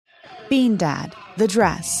Bean Dad, The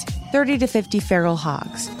Dress, 30 to 50 Feral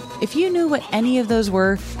Hogs. If you knew what any of those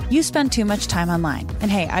were, you spend too much time online.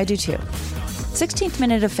 And hey, I do too. 16th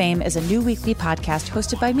Minute of Fame is a new weekly podcast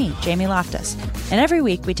hosted by me, Jamie Loftus. And every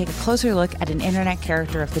week we take a closer look at an internet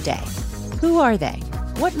character of the day. Who are they?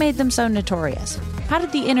 What made them so notorious? How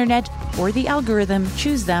did the internet or the algorithm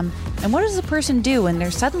choose them? And what does a person do when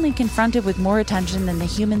they're suddenly confronted with more attention than the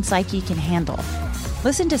human psyche can handle?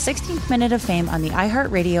 Listen to 16th Minute of Fame on the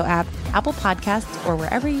iHeartRadio app, Apple Podcasts, or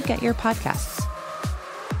wherever you get your podcasts.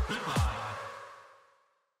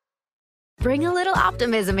 Bring a little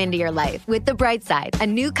optimism into your life with The Bright Side, a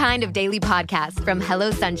new kind of daily podcast from Hello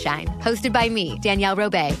Sunshine, hosted by me, Danielle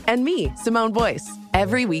Robay. And me, Simone Boyce.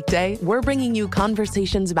 Every weekday, we're bringing you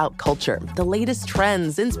conversations about culture, the latest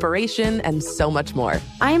trends, inspiration, and so much more.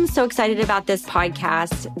 I am so excited about this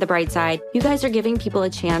podcast, The Bright Side. You guys are giving people a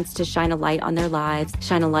chance to shine a light on their lives,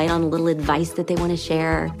 shine a light on a little advice that they want to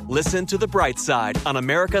share. Listen to The Bright Side on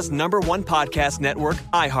America's #1 podcast network,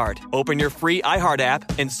 iHeart. Open your free iHeart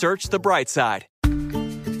app and search The Bright Side.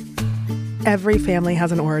 Every family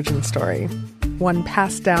has an origin story, one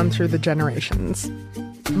passed down through the generations.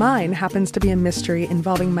 Mine happens to be a mystery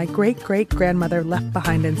involving my great-great-grandmother left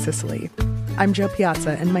behind in Sicily. I'm Joe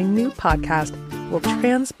Piazza, and my new podcast will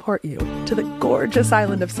transport you to the gorgeous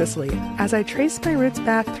island of Sicily as I trace my roots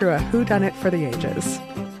back through a whodunit for the ages.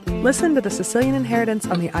 Listen to The Sicilian Inheritance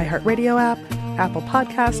on the iHeartRadio app, Apple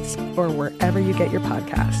Podcasts, or wherever you get your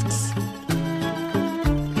podcasts.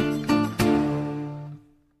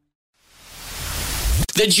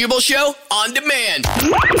 The Jubal Show on demand.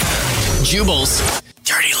 Jubal's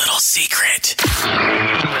dirty little secret.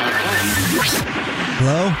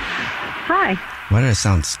 Hello? Hi. Why did I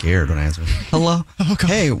sound scared when I answered? Hello? Oh,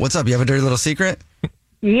 hey, what's up? You have a dirty little secret?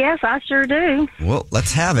 Yes, I sure do. Well,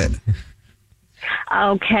 let's have it.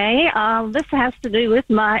 Okay. This has to do with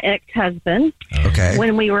my ex-husband. Okay.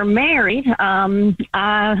 When we were married,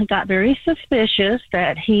 I got very suspicious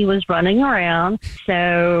that he was running around.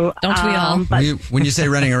 So don't we all? But, when you say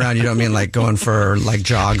running around, you don't mean like going for like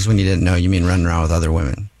jogs when you didn't know. You mean running around with other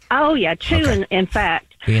women. Oh, yeah, two, Okay. in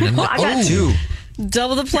fact. Well, I got two.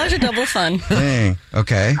 Double the pleasure, double fun. Dang.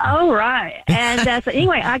 Okay. Oh, right. And so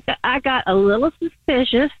anyway, I got a little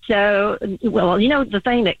suspicious. So, well, you know, the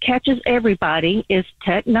thing that catches everybody is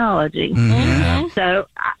technology. Mm-hmm. So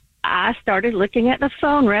I started looking at the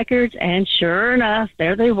phone records, and sure enough,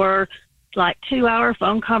 there they were, like 2-hour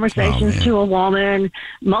phone conversations to a woman,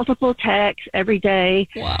 multiple texts every day.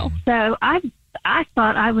 Wow. So I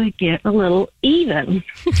thought I would get a little even.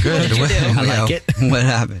 Good. I like it. What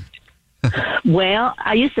happened? Well,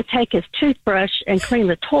 I used to take his toothbrush and clean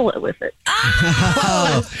the toilet with it.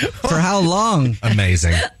 Oh, for how long?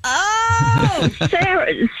 Amazing. Oh,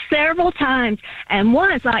 several times. And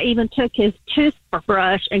once I even took his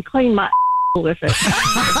toothbrush and cleaned my with it.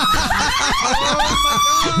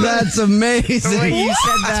 That's amazing. The way you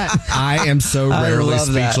said that. I am so rarely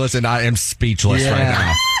speechless, and I am speechless right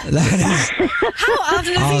now. How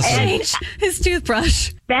often does he change his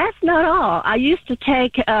toothbrush? That's not all. I used to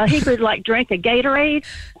take, he would like drink a Gatorade,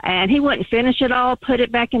 and he wouldn't finish it all, put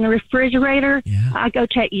it back in the refrigerator. Yeah. I go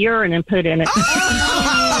take urine and put in it.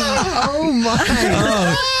 Oh, my.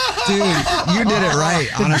 Oh. Dude, you did it right,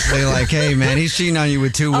 honestly. Like, hey, man, he's cheating on you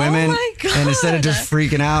with two women. Oh my God. And instead of just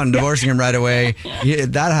freaking out and divorcing him right away,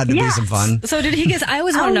 that had to be some fun. So did he get, I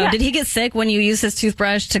always want to know, did he get sick when you used his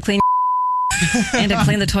toothbrush to clean and to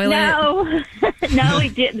clean the toilet? No, he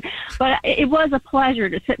didn't. But it was a pleasure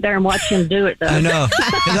to sit there and watch him do it, though. I know.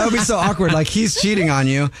 That would be so awkward. Like, he's cheating on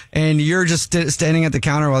you, and you're just standing at the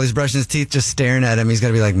counter while he's brushing his teeth, just staring at him. He's got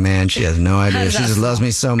to be like, man, she has no idea. She just loves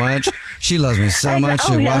me so much. She loves me so much.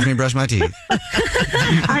 She watched me brush my teeth.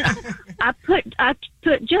 I put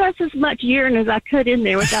just as much urine as I could in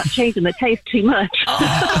there without changing the taste too much.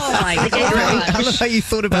 Oh, my God. I love how you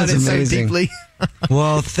thought about it so deeply.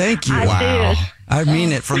 Well, thank you. Wow. I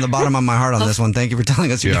mean it from the bottom of my heart on this one. Thank you for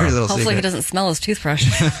telling us your dirty little Hopefully secret. he doesn't smell his toothbrush.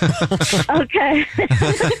 Okay.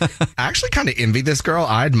 I actually kind of envy this girl.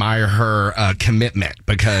 I admire her commitment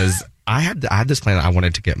because I had this plan. I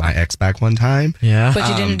wanted to get my ex back one time. Yeah. But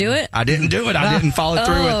you didn't do it? I didn't do it. I didn't follow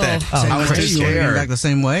through with it. I was too scared. back the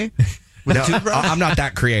same way? With no, I'm not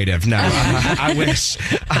that creative. No, I wish.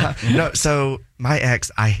 No, so my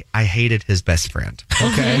ex, I hated his best friend.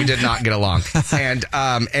 Okay. We did not get along. And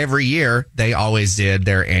every year, they always did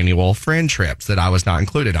their annual friend trips that I was not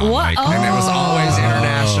included on. What? And it was always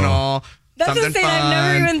international. That's insane. I've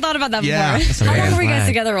never even thought about that before. How long were you guys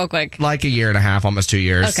together real quick? Like a year and a half, almost 2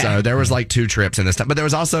 years. Okay. So there was like 2 trips in this time. But there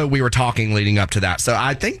was also, we were talking leading up to that. So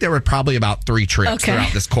I think there were probably about 3 trips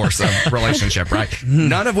throughout this course of relationship, right?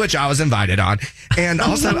 None of which I was invited on. And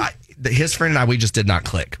also, his friend and I, we just did not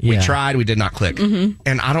click. We Yeah. tried, we did not click.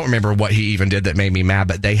 And I don't remember what he even did that made me mad,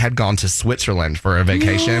 but they had gone to Switzerland for a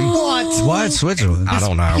vacation. What? Switzerland? I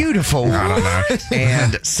don't know. Beautiful. I don't know.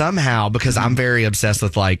 And somehow, because I'm very obsessed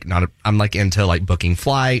with I'm like into like booking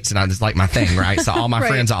flights, and it's like my thing, right? So all my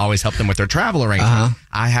friends, I always help them with their travel arrangements.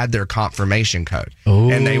 I had their confirmation code,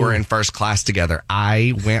 and they were in first class together.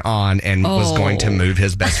 I went on and was going to move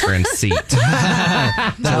his best friend's seat.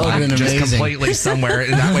 That would have been just amazing. completely somewhere.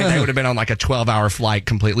 That way, they would have been on like a 12-hour flight,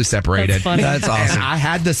 completely separated. That's funny. That's awesome. And I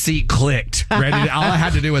had the seat clicked, ready. All I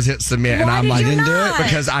had to do was hit submit, and I'm like, didn't do it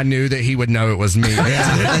because I knew that he would know it was me.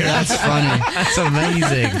 That's funny. That's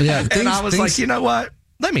amazing. Yeah, And I was like, you know what?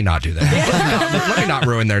 Let me not do that. Let me not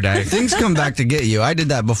ruin their day. Things come back to get you. I did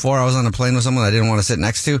that before. I was on a plane with someone I didn't want to sit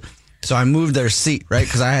next to. So I moved their seat, right?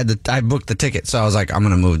 Because I booked the ticket. So I was like, I'm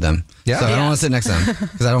going to move them. Yeah. So I don't want to sit next to them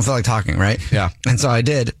because I don't feel like talking, right? Yeah. And so I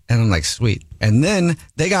did. And I'm like, sweet. And then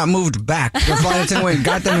they got moved back. The flight attendant went and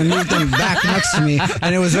got them and moved them back next to me.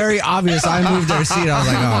 And it was very obvious I moved their seat. I was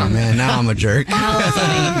like, oh, man, now I'm a jerk.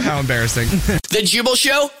 How embarrassing. The Jubal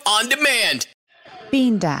Show on demand.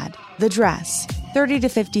 Bean Dad, The Dress, 30 to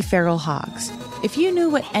 50 Feral Hogs. If you knew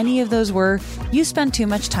what any of those were, you spend too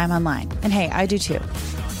much time online. And hey, I do too.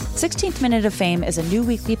 16th Minute of Fame is a new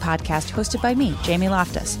weekly podcast hosted by me, Jamie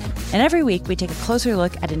Loftus. And every week we take a closer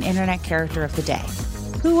look at an internet character of the day.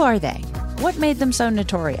 Who are they? What made them so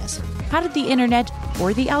notorious? How did the internet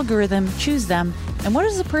or the algorithm choose them? And what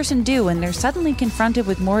does a person do when they're suddenly confronted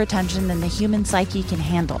with more attention than the human psyche can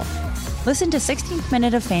handle? Listen to 16th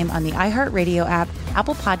Minute of Fame on the iHeartRadio app,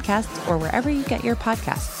 Apple Podcasts, or wherever you get your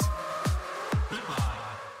podcasts.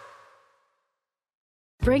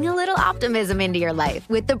 Bring a little optimism into your life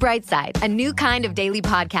with The Bright Side, a new kind of daily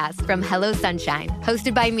podcast from Hello Sunshine,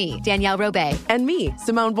 hosted by me, Danielle Robay. And me,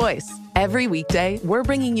 Simone Boyce. Every weekday, we're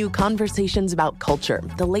bringing you conversations about culture,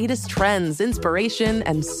 the latest trends, inspiration,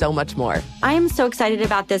 and so much more. I am so excited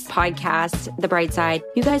about this podcast, The Bright Side.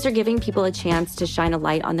 You guys are giving people a chance to shine a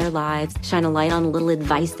light on their lives, shine a light on a little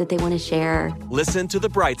advice that they want to share. Listen to The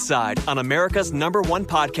Bright Side on America's #1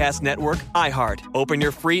 podcast network, iHeart. Open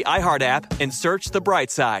your free iHeart app and search The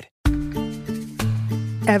Bright Side.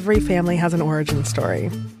 Every family has an origin story,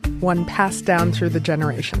 one passed down through the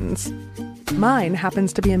generations. Mine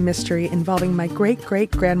happens to be a mystery involving my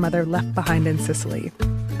great-great-grandmother left behind in Sicily.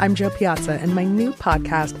 I'm Jo Piazza, and my new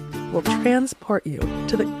podcast will transport you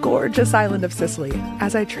to the gorgeous island of Sicily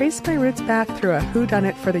as I trace my roots back through a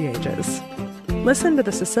whodunit for the ages. Listen to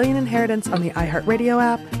The Sicilian Inheritance on the iHeartRadio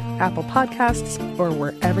app, Apple Podcasts, or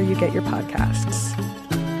wherever you get your podcasts.